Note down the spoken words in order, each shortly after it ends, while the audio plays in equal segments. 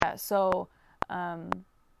Yeah,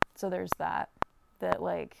 so there's that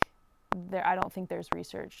like there, I don't think there's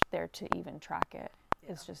research there to even track it.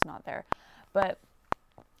 Yeah. It's just not there. But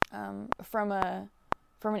from an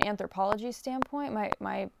anthropology standpoint,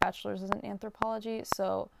 my bachelor's is in anthropology,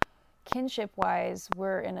 so kinship wise,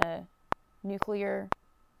 we're in a nuclear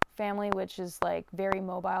family, which is like very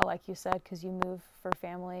mobile, like you said, because you move for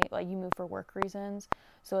family, like you move for work reasons.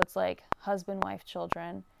 So it's like husband, wife,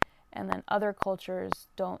 children. And then other cultures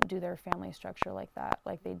don't do their family structure like that.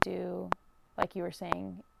 Like they do, like you were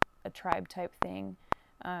saying, a tribe type thing.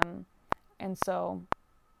 And so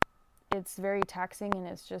it's very taxing, and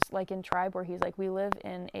it's just like in Tribe, where he's like, we live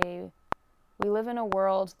in a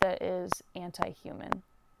world that is anti-human.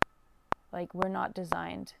 Like, we're not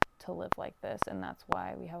designed to live like this, and that's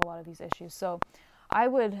why we have a lot of these issues. So I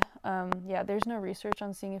would, there's no research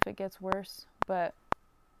on seeing if it gets worse, but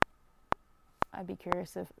I'd be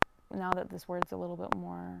curious if, now that this word's a little bit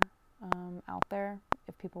more out there,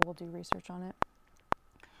 if people will do research on it.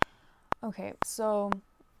 Okay, so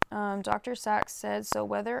Dr. Sachs said, so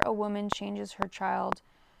whether a woman changes her child,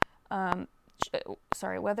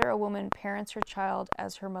 whether a woman parents her child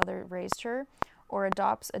as her mother raised her, or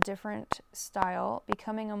adopts a different style,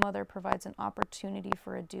 becoming a mother provides an opportunity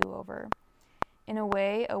for a do-over. In a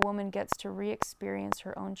way, a woman gets to re-experience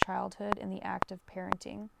her own childhood in the act of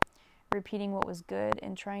parenting, repeating what was good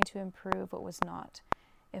and trying to improve what was not.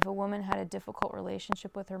 If a woman had a difficult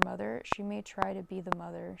relationship with her mother, she may try to be the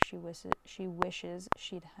mother she wishes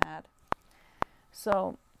she'd had.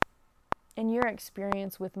 So, in your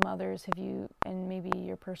experience with mothers, and maybe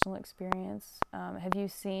your personal experience, have you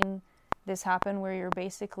seen this happen where you're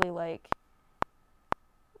basically like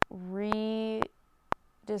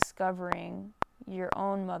rediscovering your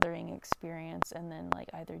own mothering experience and then like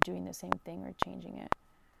either doing the same thing or changing it?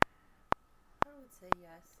 I would say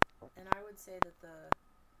yes. And I would say that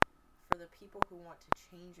for the people who want to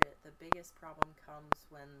change it, the biggest problem comes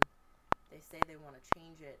when they say they want to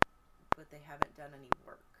change it, but they haven't done any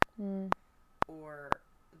work. Or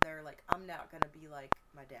they're like, I'm not going to be like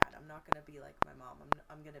my dad. I'm not going to be like my mom.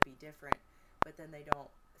 I'm going to be different. But then they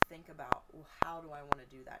don't think about, well, how do I want to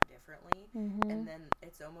do that differently? And then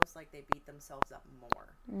it's almost like they beat themselves up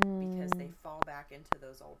more because they fall back into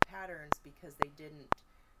those old patterns because they didn't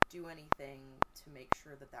do anything to make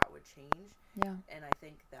sure that would change. Yeah. And I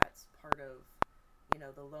think that's part of,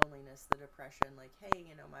 the loneliness, the depression, like, hey,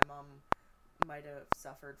 my mom might have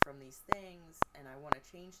suffered from these things and I want to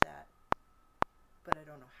change that, but I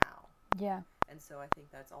don't know how. Yeah. And so I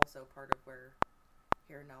think that's also part of where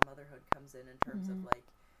Here Now Motherhood comes in terms of like,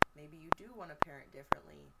 maybe you do want to parent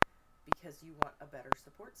differently because you want a better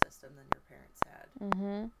support system than your parents had.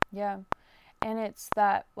 Yeah. And it's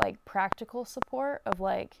that like practical support of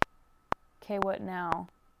like, okay, what now?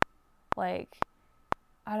 Like,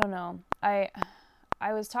 I don't know.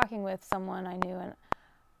 I was talking with someone I knew, and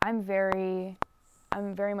I'm very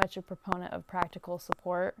much a proponent of practical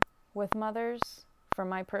support with mothers from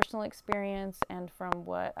my personal experience and from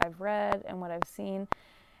what I've read and what I've seen.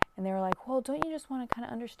 And they were like, well, don't you just want to kind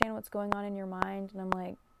of understand what's going on in your mind? And I'm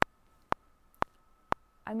like,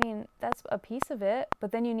 I mean, that's a piece of it,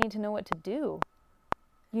 but then you need to know what to do.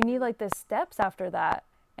 You need like the steps after that.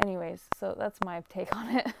 Anyways, so that's my take on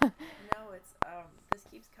it. No, it's this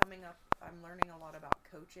keeps coming up. I'm learning a lot about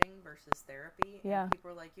coaching versus therapy. Yeah. And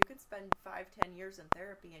people are like, you could spend 5-10 years in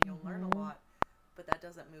therapy and you'll learn a lot, but that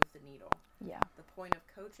doesn't move the needle. Yeah. The point of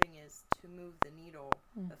coaching is to move the needle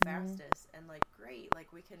the fastest. And like, great,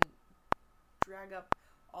 like we can drag up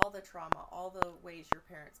all the trauma, all the ways your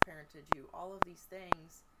parents parented you, all of these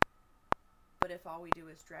things. But if all we do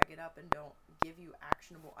is drag it up and don't give you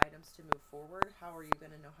actionable items to move forward, how are you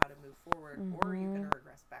going to know how to move forward? Or are you going to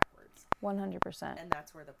regress backwards? 100%. And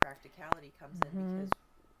that's where the practicality comes in, because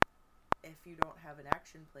if you don't have an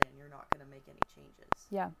action plan, you're not going to make any changes.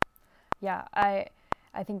 Yeah. Yeah. I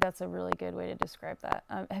think that's a really good way to describe that.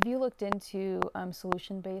 Have you looked into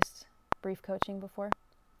solution-based brief coaching before?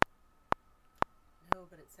 No,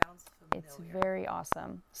 but it sounds familiar. It's very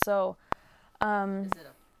awesome. So, I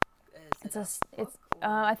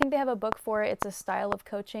think they have a book for it. It's a style of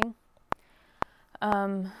coaching.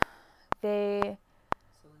 Solution-based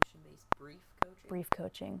brief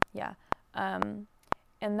coaching, yeah. And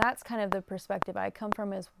that's kind of the perspective I come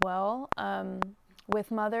from as well,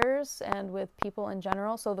 with mothers and with people in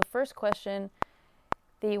general. So the first question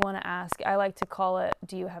that you want to ask, I like to call it,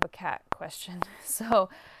 do you have a cat question? So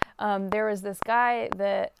there was this guy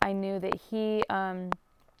that I knew that he,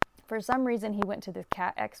 for some reason, he went to this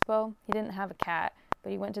cat expo. He didn't have a cat,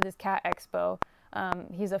 but he went to this cat expo.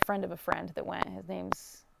 He's a friend of a friend that went. His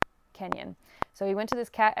name's Kenyon. So he went to this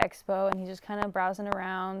cat expo, and he's just kind of browsing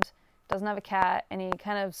around, doesn't have a cat, and he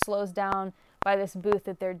kind of slows down by this booth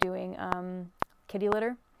that they're doing kitty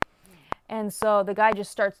litter. And so the guy just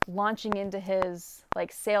starts launching into his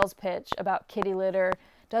like sales pitch about kitty litter,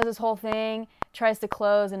 does his whole thing, tries to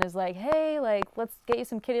close, and is like, hey, like, let's get you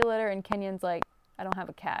some kitty litter. And Kenyon's like, I don't have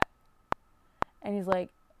a cat. And he's like,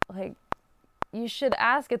 you should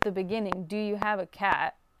ask at the beginning, do you have a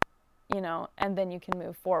cat? You know, and then you can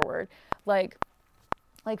move forward. Like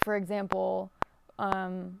for example,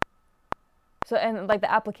 so, and like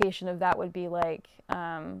the application of that would be like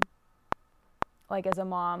as a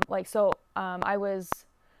mom, like, so I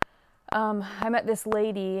met this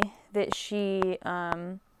lady that she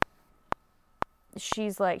was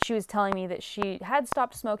telling me that she had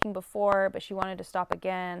stopped smoking before, but she wanted to stop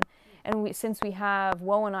again. And since we have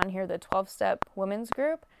WOAN on here, the 12-step women's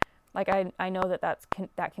group, like I know that can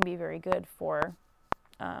be very good for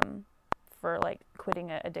like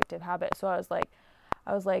quitting an addictive habit. So I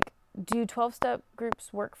was like, do 12-step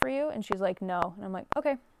groups work for you? And she's like, no. And I'm like,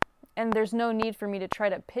 okay. And there's no need for me to try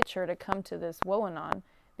to pitch her to come to this WOAN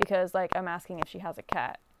because like I'm asking if she has a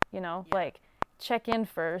cat, you know, like check in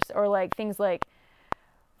first, or like things like,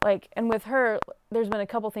 and with her, there's been a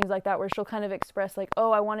couple things like that where she'll kind of express like,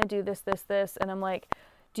 oh, I want to do this. And I'm like,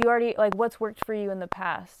 do you already, like, what's worked for you in the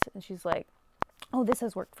past? And she's like, oh, this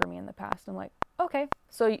has worked for me in the past. I'm like, okay,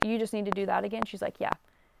 so you just need to do that again? She's like, yeah.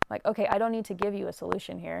 I'm like, okay, I don't need to give you a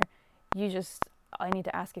solution here. I need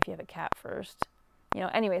to ask if you have a cat first. You know,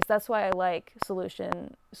 anyways, that's why I like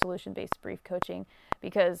solution-based brief coaching,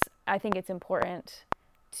 because I think it's important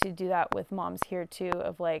to do that with moms here too,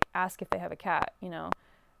 of like, ask if they have a cat, you know,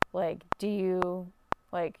 like,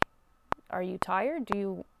 are you tired? Do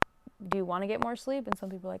you want to get more sleep? And some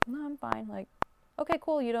people are like, no, I'm fine. Like, okay,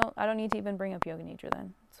 cool. I don't need to even bring up Yoga Nidra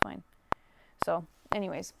then. It's fine. So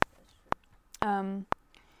anyways,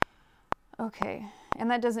 okay. And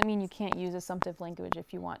that doesn't mean you can't use assumptive language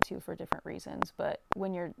if you want to for different reasons, but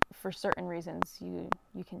for certain reasons, you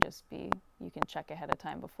can check ahead of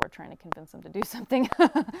time before trying to convince them to do something.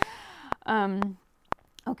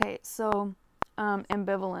 Okay. So,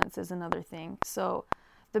 ambivalence is another thing. So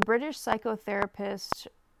the British psychotherapist,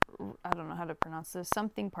 I don't know how to pronounce this,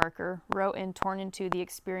 something Parker, wrote in Torn in Two: The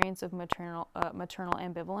Experience of Maternal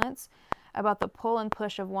Ambivalence, about the pull and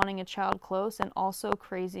push of wanting a child close and also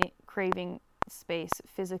craving space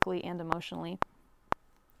physically and emotionally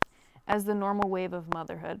as the normal wave of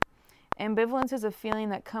motherhood. Ambivalence is a feeling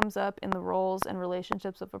that comes up in the roles and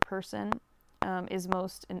relationships of a person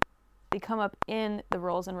they come up in the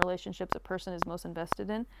roles and relationships a person is most invested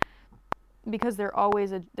in, because there's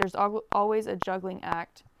always a juggling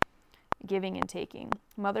act, giving and taking.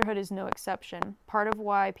 Motherhood is no exception. Part of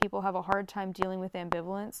why people have a hard time dealing with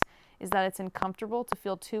ambivalence is that it's uncomfortable to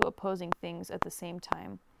feel two opposing things at the same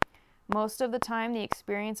time. Most of the time, the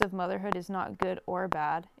experience of motherhood is not good or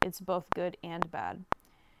bad. It's both good and bad.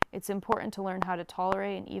 It's important to learn how to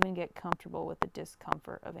tolerate and even get comfortable with the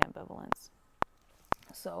discomfort of ambivalence.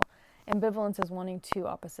 So, ambivalence is wanting two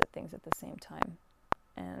opposite things at the same time,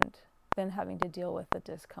 and then having to deal with the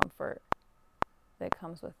discomfort that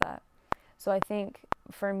comes with that. So I think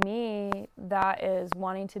for me, that is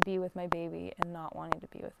wanting to be with my baby and not wanting to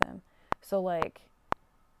be with him. So like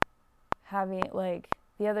having, like,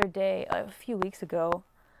 the other day, a few weeks ago,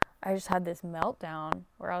 I just had this meltdown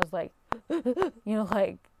where I was like, you know,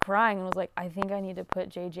 like crying, and was like, I think I need to put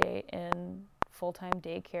JJ in full-time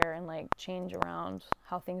daycare and like change around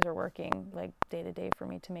how things are working like day to day for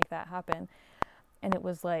me to make that happen. And it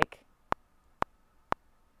was like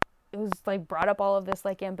brought up all of this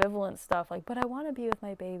like ambivalent stuff, like, but I want to be with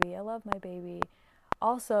my baby. I love my baby.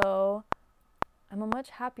 Also, I'm a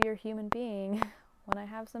much happier human being when I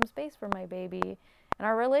have some space for my baby. And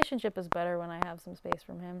our relationship is better when I have some space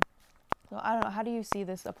from him. So I don't know, how do you see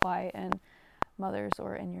this apply in mothers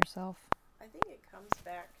or in yourself? I think it comes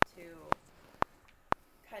back to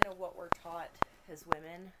kind of what we're taught as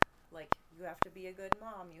women. Like, you have to be a good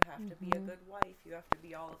mom, you have to be a good wife, you have to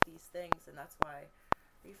be all of these things. And that's why,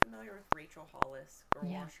 are you familiar with Rachel Hollis, Girl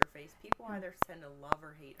Wash Your Face? People either tend to love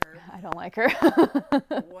or hate her. I don't like her.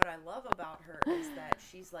 What I love about her is that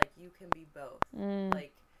she's like, you can be both.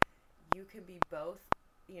 Like, you can be both,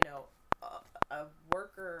 you know, a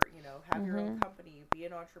worker, you know, have your own company, be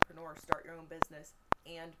an entrepreneur, start your own business,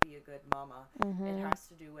 and be a good mama. It has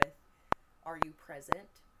to do with, are you present?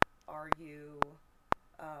 Are you,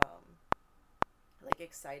 like,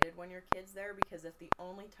 excited when your kid's there? Because if the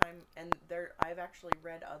only time, and I've actually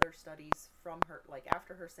read other studies from her, like,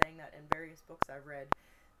 after her saying that in various books I've read,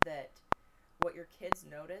 that what your kids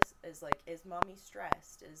notice is like, is mommy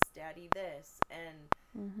stressed? Is daddy this? And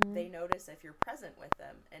they notice if you're present with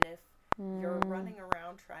them. And if you're running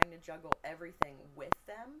around trying to juggle everything with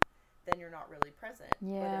them, then you're not really present.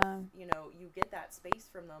 Yeah. But if, you know, you get that space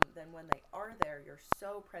from them, then when they are there, you're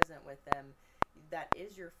so present with them. That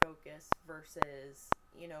is your focus versus,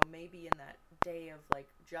 you know, maybe in that day of like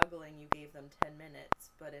juggling, you gave them 10 minutes.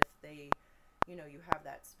 But if they, you know, you have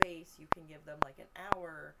that space, you can give them like an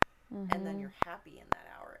hour, and then you're happy in that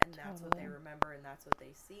hour. And that's what they remember, and that's what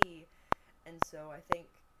they see. And so I think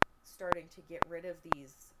starting to get rid of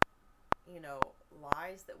these, you know,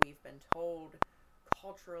 lies that we've been told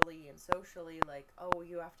culturally and socially, like, oh,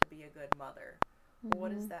 you have to be a good mother. Well,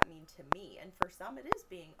 what does that mean to me? And for some, it is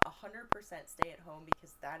being 100% stay at home,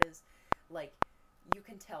 because that is, like, you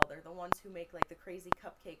can tell they're the ones who make, like, the crazy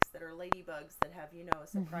cupcakes that are ladybugs that have, you know, a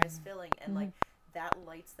surprise filling, and, like, that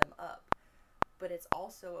lights them up. But it's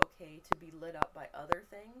also okay to be lit up by other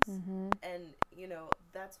things. And, you know,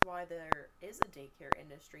 that's why there is a daycare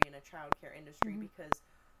industry and a childcare industry, because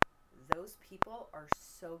those people are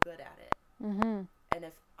so good at it. And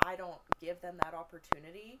if I don't give them that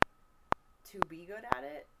opportunity to be good at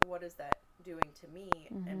it, what is that doing to me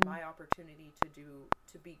and my opportunity to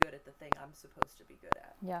be good at the thing I'm supposed to be good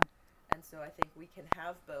at? Yeah. And so I think we can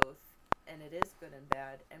have both, and it is good and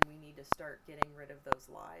bad, and we need to start getting rid of those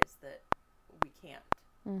lies that we can't.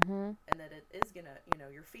 And that it is gonna, you know,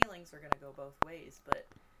 your feelings are gonna go both ways, but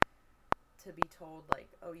to be told, like,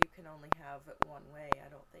 oh, you can only have it one way, I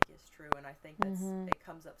don't think is true. And I think that's it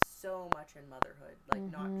comes up so much in motherhood, like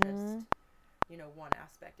not just, you know, one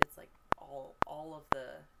aspect. It's like all of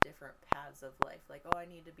the different paths of life. Like, oh, I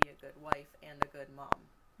need to be a good wife and a good mom.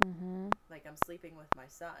 Like, I'm sleeping with my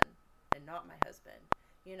son and not my husband,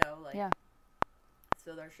 you know, like,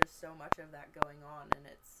 so there's just so much of that going on, and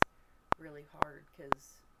it's really hard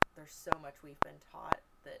because there's so much we've been taught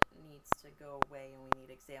that needs to go away, and we need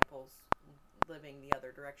examples living the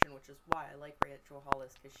other direction, which is why I like Rachel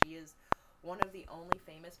Hollis, because she is one of the only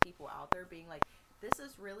famous people out there being like, this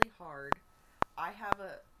is really hard. I have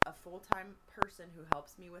a full-time person who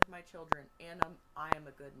helps me with my children, and I am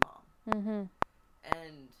a good mom.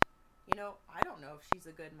 And, you know, I don't know if she's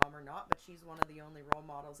a good mom or not, but she's one of the only role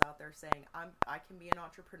models out there saying, I can be an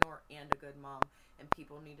entrepreneur and a good mom, and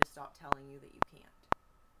people need to stop telling you that you can't.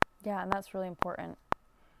 Yeah, and that's really important.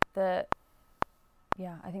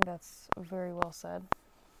 Yeah, I think that's very well said.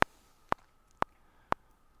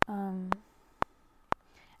 I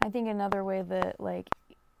think another way that, like,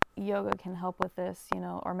 yoga can help with this, you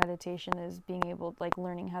know, or meditation, is being able, like,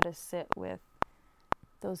 learning how to sit with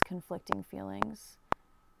those conflicting feelings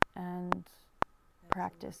and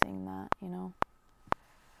practicing that, you know.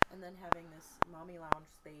 And then having this mommy lounge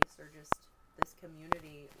space, or just this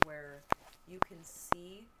community where you can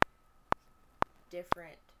see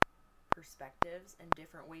different perspectives and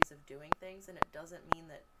different ways of doing things, and it doesn't mean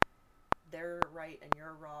that they're right and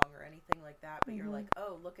you're wrong or anything like that, but you're like,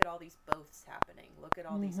 oh, look at all these boths happening, look at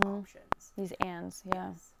all these options, these ands.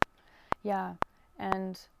 Yeah.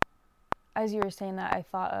 And as you were saying that, I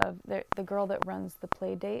thought of the girl that runs the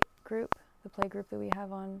play group that we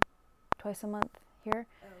have on twice a month here.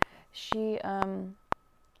 She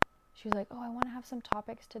was like, oh, I want to have some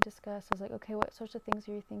topics to discuss. I was like, okay, what sorts of things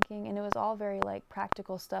are you thinking? And it was all very, like,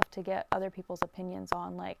 practical stuff to get other people's opinions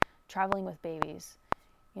on, like traveling with babies,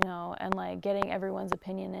 you know, and, like, getting everyone's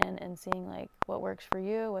opinion in and seeing, like, what works for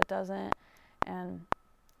you, what doesn't. And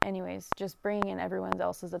anyways, just bringing in everyone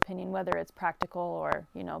else's opinion, whether it's practical or,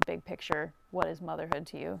 you know, big picture, what is motherhood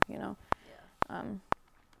to you, you know?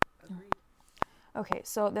 Agreed. Okay,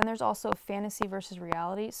 so then there's also fantasy versus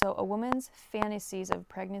reality. So a woman's fantasies of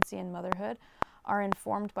pregnancy and motherhood are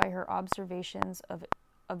informed by her observations of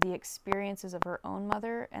the experiences of her own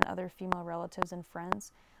mother and other female relatives and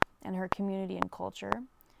friends, and her community and culture.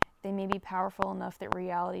 They may be powerful enough that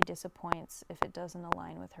reality disappoints if it doesn't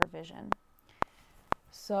align with her vision.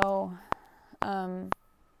 So,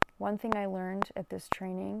 one thing I learned at this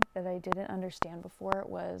training that I didn't understand before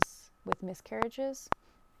was with miscarriages,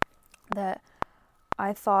 that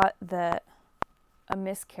I thought that a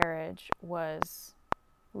miscarriage was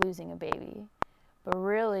losing a baby, but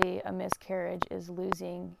really a miscarriage is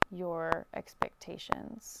losing your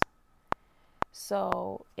expectations.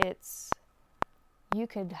 So you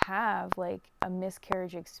could have, like, a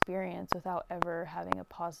miscarriage experience without ever having a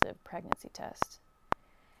positive pregnancy test.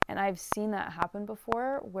 And I've seen that happen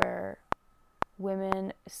before, where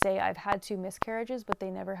women say, I've had 2 miscarriages, but they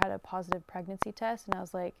never had a positive pregnancy test. And I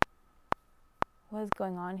was like, what is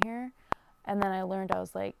going on here? And then I learned, I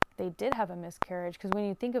was like, they did have a miscarriage. Because when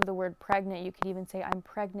you think of the word pregnant, you could even say, I'm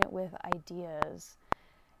pregnant with ideas.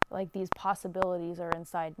 like these possibilities are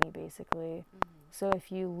inside me, basically. Mm-hmm. So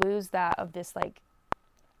if you lose that of this, like,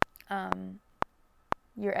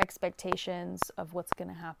 your expectations of what's going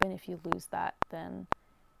to happen, if you lose that, then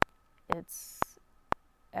it's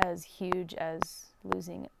as huge as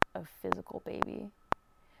losing a physical baby.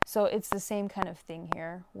 So it's the same kind of thing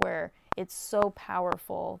here, where it's so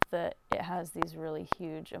powerful that it has these really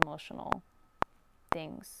huge emotional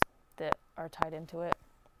things that are tied into it.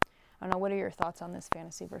 I don't know, what are your thoughts on this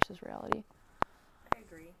fantasy versus reality? I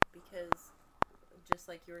agree, because just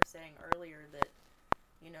like you were saying earlier, that,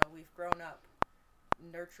 you know, we've grown up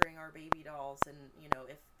nurturing our baby dolls, and, you know,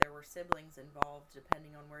 if there were siblings involved,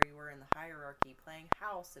 depending on where you were in the hierarchy, playing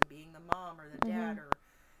house and being the mom or the dad, or,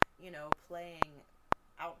 you know, playing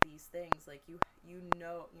out these things, like you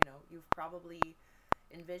know, you've probably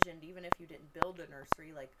envisioned, even if you didn't build a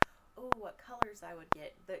nursery, like, oh, what colors I would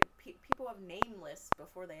get. People have name lists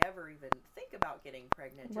before they ever even think about getting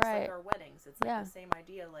pregnant, just like our weddings. It's like the same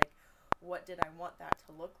idea, like, what did I want that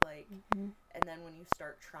to look like? And then when you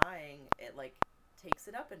start trying, it, like, takes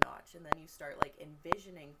it up a notch, and then you start, like,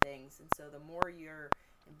 envisioning things. And so the more you're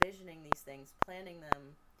envisioning these things, planning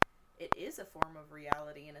them, it is a form of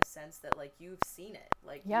reality, in a sense that, like, you've seen it,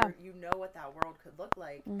 like, you know what that world could look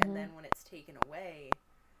like. And then when it's taken away,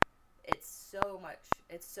 it's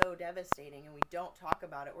so devastating, and we don't talk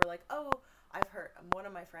about it. We're like, oh, I've heard, one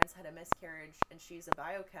of my friends had a miscarriage, and she's a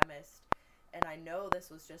biochemist, and I know this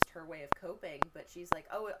was just her way of coping, but she's like,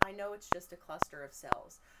 oh, I know it's just a cluster of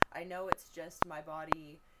cells. I know it's just my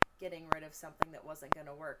body getting rid of something that wasn't going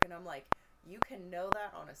to work. And I'm like, you can know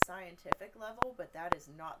that on a scientific level, but that is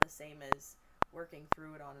not the same as working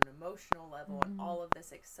through it on an emotional level. And all of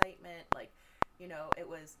this excitement, like, you know,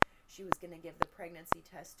 she was going to give the pregnancy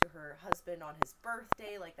test to her husband on his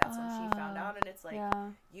birthday. Like, that's when she found out. And it's like,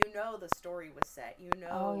 you know, the story was set, you know.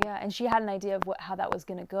 Oh, yeah. And she had an idea of how that was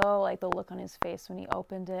going to go, like the look on his face when he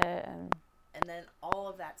opened it. And then all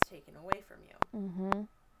of that's taken away from you.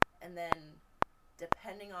 And then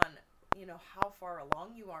depending on, you know, how far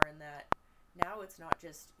along you are in that, now it's not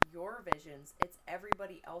just your visions, it's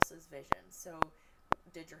everybody else's vision. So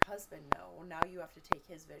did your husband know? Well, now you have to take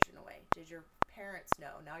his vision away. Did your parents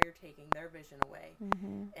know? Now you're taking their vision away.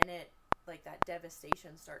 And it, like, that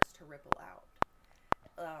devastation starts to ripple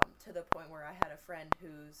out, to the point where I had a friend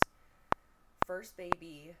whose first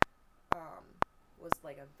baby was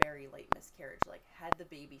like a very late miscarriage, like had the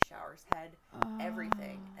baby showers, had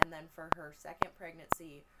everything. And then for her second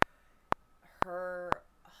pregnancy, her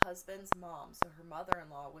husband's mom, so her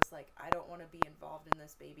mother-in-law, was like, I don't want to be involved in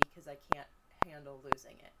this baby because I can't handle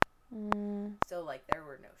losing it. So, like, there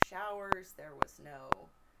were no showers, there was no,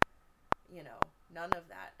 you know, none of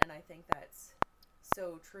that. And I think that's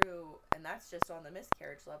so true, and that's just on the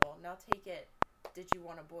miscarriage level. Now take it, did you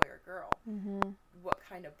want a boy or girl? What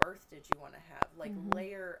kind of birth did you want to have? Like,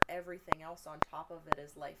 layer everything else on top of it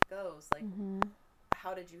as life goes. Like,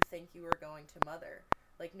 how did you think you were going to mother?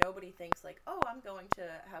 Like, nobody thinks, like, oh, I'm going to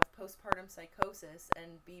have postpartum psychosis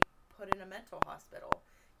and be put in a mental hospital.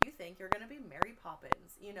 You think you're going to be Mary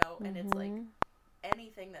Poppins, you know? And it's like,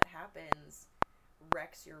 anything that happens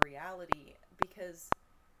wrecks your reality, because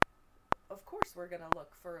of course we're going to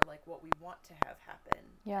look for, like, what we want to have happen.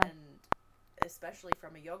 And especially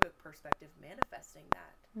from a yogic perspective, manifesting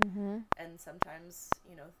that. And sometimes,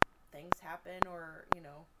 you know, things happen, or, you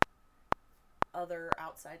know, other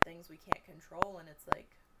outside things we can't control, and it's like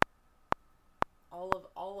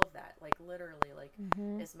all of that, like, literally, like,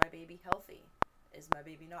 is my baby healthy? Is my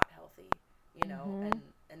baby not healthy? You know,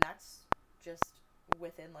 and that's just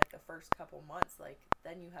within, like, the first couple months. Like,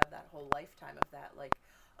 then you have that whole lifetime of that, like,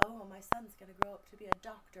 oh, my son's gonna grow up to be a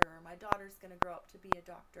doctor, or my daughter's gonna grow up to be a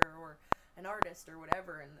doctor, or an artist, or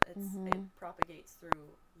whatever, and it propagates through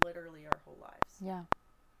literally our whole lives.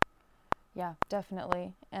 Yeah,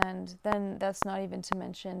 definitely. And then that's not even to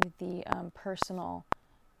mention the personal,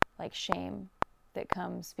 like, shame that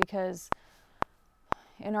comes, because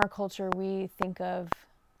in our culture we think of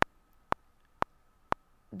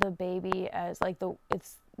the baby as, like,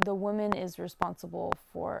 the woman is responsible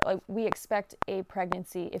for, like, we expect a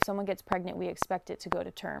pregnancy. If someone gets pregnant, we expect it to go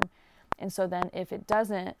to term. And so then if it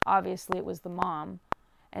doesn't, obviously it was the mom.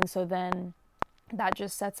 And so then that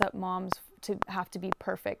just sets up moms to have to be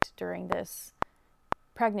perfect during this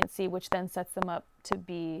pregnancy, which then sets them up to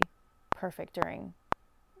be perfect during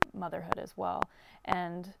motherhood as well.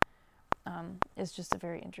 And it's just a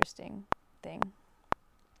very interesting thing.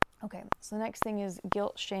 Okay, so the next thing is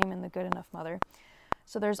guilt, shame, and the good enough mother.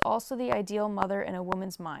 So there's also the ideal mother in a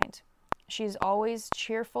woman's mind. She's always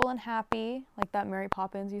cheerful and happy, like that Mary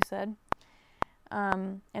Poppins you said,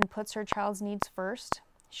 and puts her child's needs first.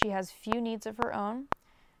 She has few needs of her own.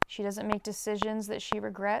 She doesn't make decisions that she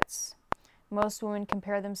regrets. Most women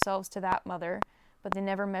compare themselves to that mother, but they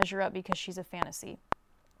never measure up because she's a fantasy.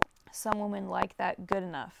 Some women like that good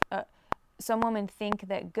enough. Some women think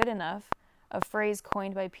that good enough, a phrase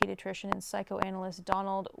coined by pediatrician and psychoanalyst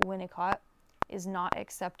Donald Winnicott, is not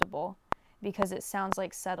acceptable because it sounds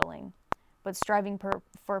like settling. But striving for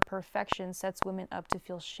perfection sets women up to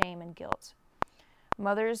feel shame and guilt.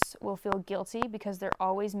 Mothers will feel guilty because they're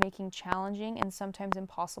always making challenging and sometimes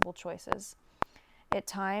impossible choices. At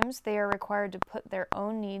times, they are required to put their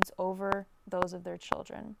own needs over those of their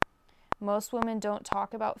children. Most women don't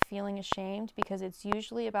talk about feeling ashamed because it's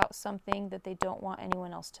usually about something that they don't want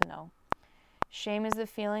anyone else to know. Shame is the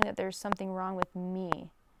feeling that there's something wrong with me.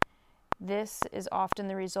 This is often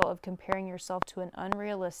the result of comparing yourself to an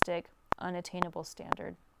unrealistic, unattainable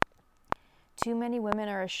standard. Too many women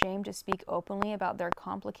are ashamed to speak openly about their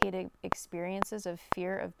complicated experiences of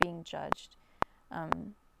fear of being judged.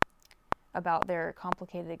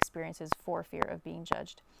 For fear of being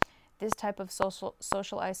judged. This type of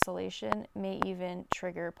social isolation may even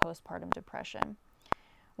trigger postpartum depression.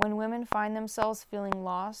 When women find themselves feeling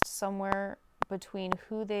lost somewhere between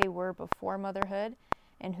who they were before motherhood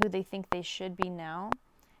and who they think they should be now,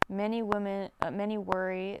 many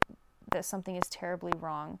worry that something is terribly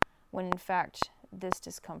wrong, when in fact this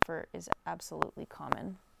discomfort is absolutely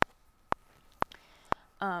common.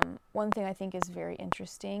 One thing I think is very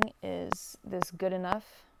interesting is this good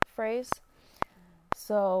enough phrase.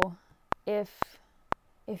 So if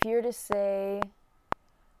you're to say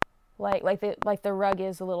like the rug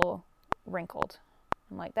is a little wrinkled,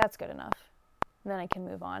 I'm like, that's good enough. And then I can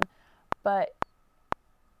move on. But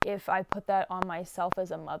if I put that on myself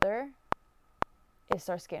as a mother, it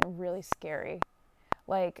starts getting really scary.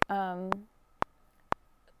 Like, my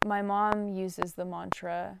mom uses the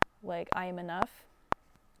mantra, like, I am enough.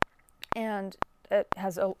 And it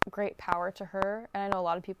has a great power to her. And I know a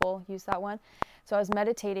lot of people use that one. So I was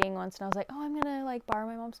meditating once and I was like, oh, I'm going to like borrow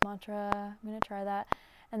my mom's mantra. I'm going to try that.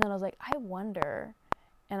 And then I was like, I wonder.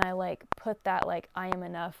 And I like put that like, I am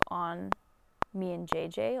enough on me and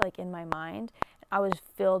JJ, like in my mind. I was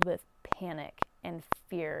filled with panic and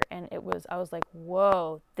fear. And I was like,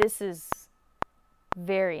 whoa, this is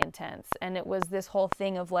very intense. And it was this whole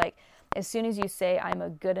thing of like, as soon as you say I'm a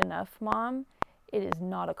good enough mom, it is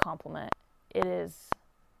not a compliment. It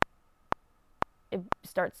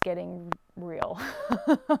starts getting real.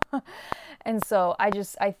 And so I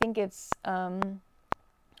think it's,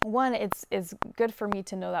 it's good for me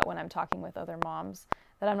to know that when I'm talking with other moms,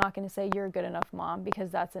 that I'm not going to say you're a good enough mom,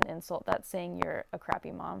 because that's an insult. That's saying you're a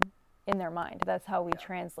crappy mom in their mind. That's how we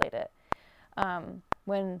translate it.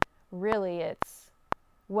 When really it's,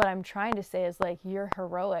 what I'm trying to say is like, you're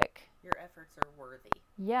heroic. Your efforts are worthy.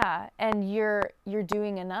 Yeah, and you're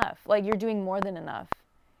doing enough. Like, you're doing more than enough.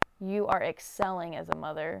 You are excelling as a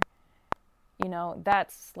mother. You know,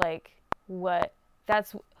 that's what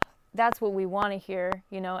we want to hear,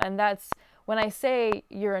 you know, and that's when I say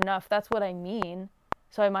you're enough, that's what I mean.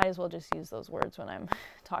 So I might as well just use those words when I'm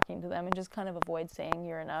talking to them and just kind of avoid saying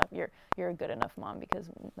you're enough, you're a good enough mom,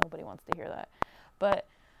 because nobody wants to hear that. But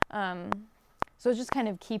so it's just kind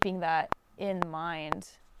of keeping that in mind,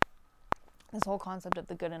 this whole concept of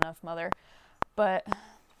the good enough mother. But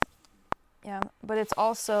yeah, but it's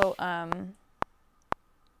also and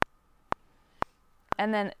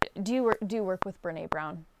then do you work with Brené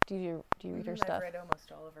Brown? Do you read her stuff? I've read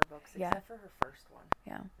almost all of her books except for her first one.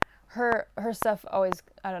 Yeah. Her stuff always,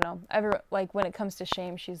 I don't know, like when it comes to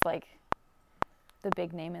shame, she's like the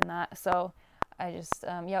big name in that. So I just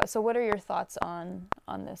so what are your thoughts on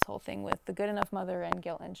this whole thing with the good enough mother and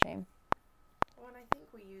guilt and shame? Well, and I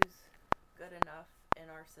think we use good enough in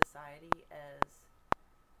our society as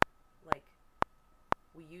like,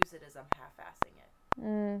 we use it as I'm half-assing it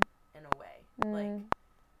in a way.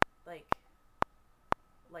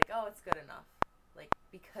 Like, oh, it's good enough. Like,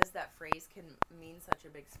 because that phrase can mean such a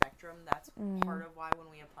big spectrum, that's part of why when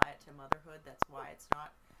we apply it to motherhood, that's why it's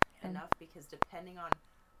not enough, because depending on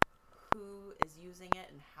who is using it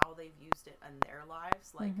and how they've used it in their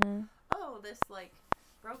lives, like, oh, this, like,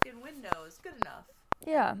 broken window is good enough.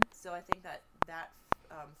 Yeah. So I think that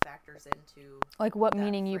factors into, like, what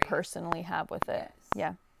meaning phrase you personally have with it. Yes.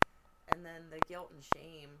 Yeah. And then the guilt and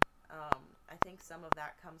shame, I think some of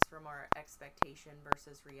that comes from our expectation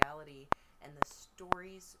versus reality and the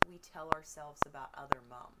stories we tell ourselves about other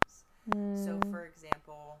moms. So, for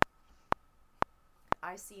example,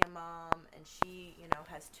 I see a mom and she, you know,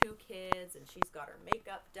 has 2 kids and she's got her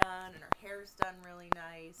makeup done and her hair's done really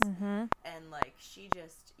nice. And, like, she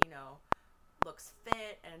just, you know, looks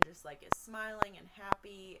fit and just, like, is smiling and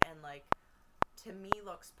happy. And, like, to me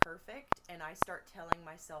looks perfect, and I start telling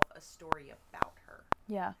myself a story about her.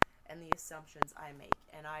 Yeah. And the assumptions I make,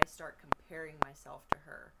 and I start comparing myself to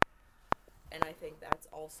her. And I think that's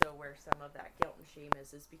also where some of that guilt and shame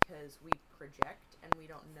is because we project and we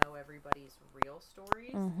don't know everybody's real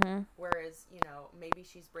stories. Mm-hmm. Whereas, you know, maybe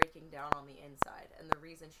she's breaking down on the inside, and the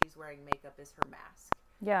reason she's wearing makeup is her mask.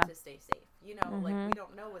 Yeah. To stay safe. You know, like, we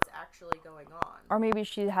don't know what's actually going on. Or maybe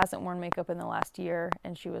she hasn't worn makeup in the last year,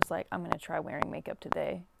 and she was like, I'm going to try wearing makeup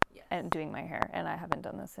today. Yes. And doing my hair, and I haven't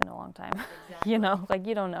done this in a long time. Exactly. You know, like,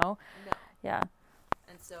 you don't know. No. Yeah.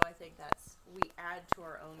 And so I think we add to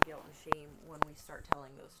our own guilt and shame when we start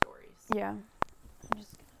telling those stories. Yeah. I'm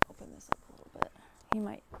just going to open this up a little bit. He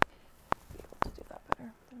might be able to do that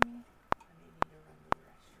better than me. I may need to run to the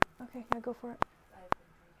restroom. Okay, yeah, go for it. I've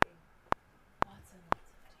been drinking lots and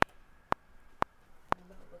lots of tea.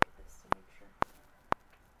 I'm going to look at this to make sure.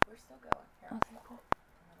 We're still going. Here, Okay, cool.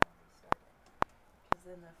 And then I'll restart it. Because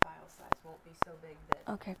then the file size won't be so big that...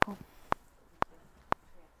 Okay, cool.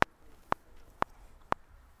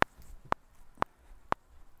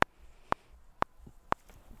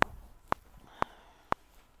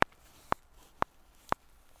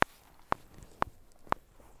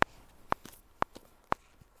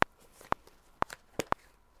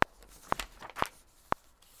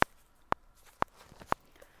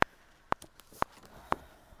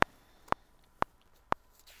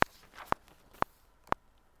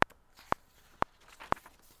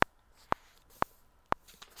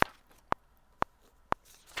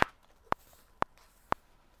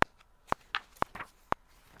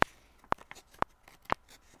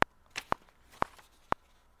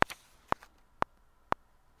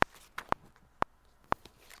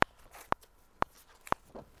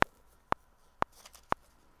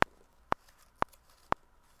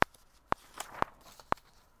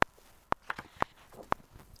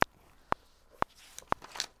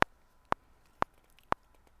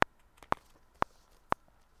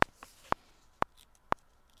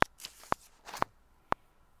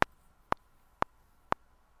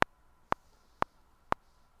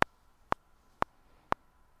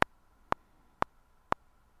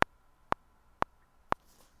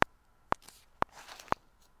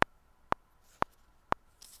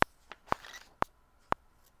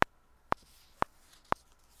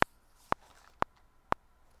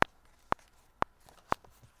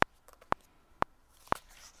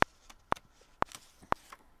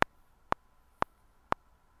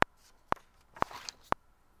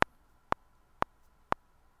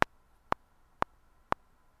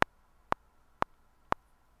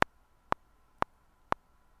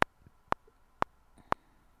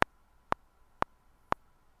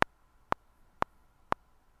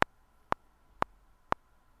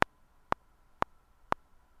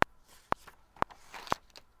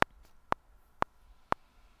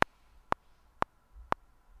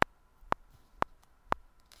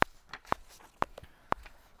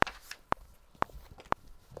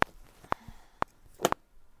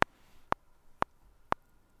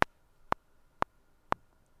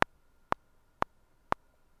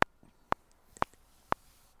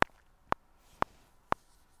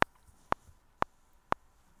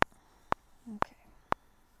 Okay.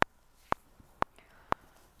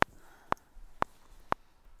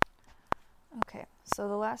 Okay, so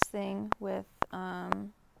the last thing with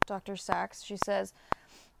Dr. Sachs, she says,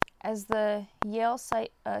 as the Yale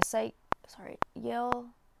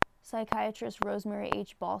psychiatrist Rosemary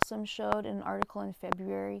H. Balsam showed in an article in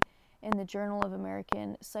February in the Journal of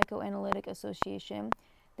American Psychoanalytic Association,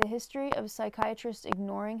 the history of psychiatrists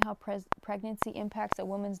ignoring how pregnancy impacts a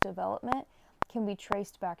woman's development can be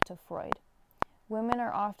traced back to Freud. Women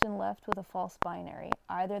are often left with a false binary.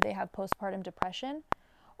 Either they have postpartum depression,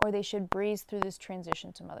 or they should breeze through this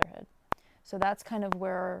transition to motherhood. So that's kind of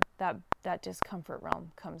where that discomfort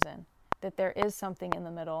realm comes in, that there is something in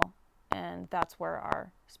the middle, and that's where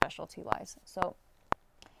our specialty lies. So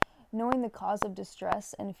knowing the cause of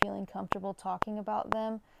distress and feeling comfortable talking about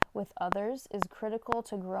them with others is critical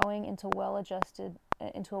to growing into a well-adjusted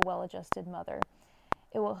mother.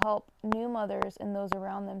 It will help new mothers and those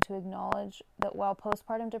around them to acknowledge that while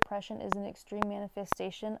postpartum depression is an extreme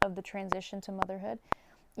manifestation of the transition to motherhood,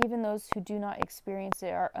 even those who do not experience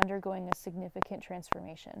it are undergoing a significant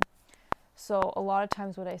transformation. So a lot of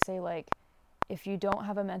times what I say, like, if you don't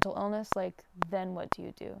have a mental illness, like, then what do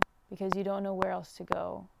you do? Because you don't know where else to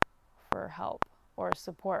go for help or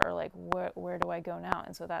support, or like, where do I go now?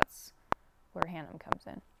 And so that's where Hannum comes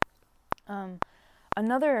in.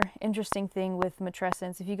 Another interesting thing with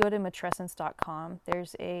matrescence, if you go to matrescence.com,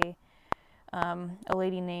 there's a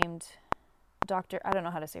lady named Dr. I don't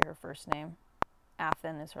know how to say her first name.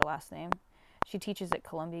 Athen is her last name. She teaches at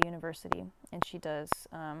Columbia University, and she does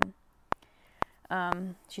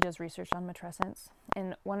research on matrescence.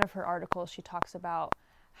 In one of her articles, she talks about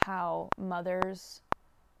how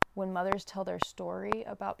when mothers tell their story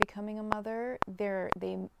about becoming a mother, they're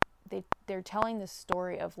telling this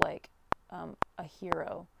story of like a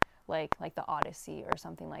hero, like the Odyssey or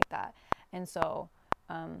something like that. And so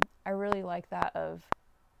I really like that, of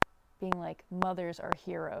being like, mothers are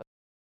heroes.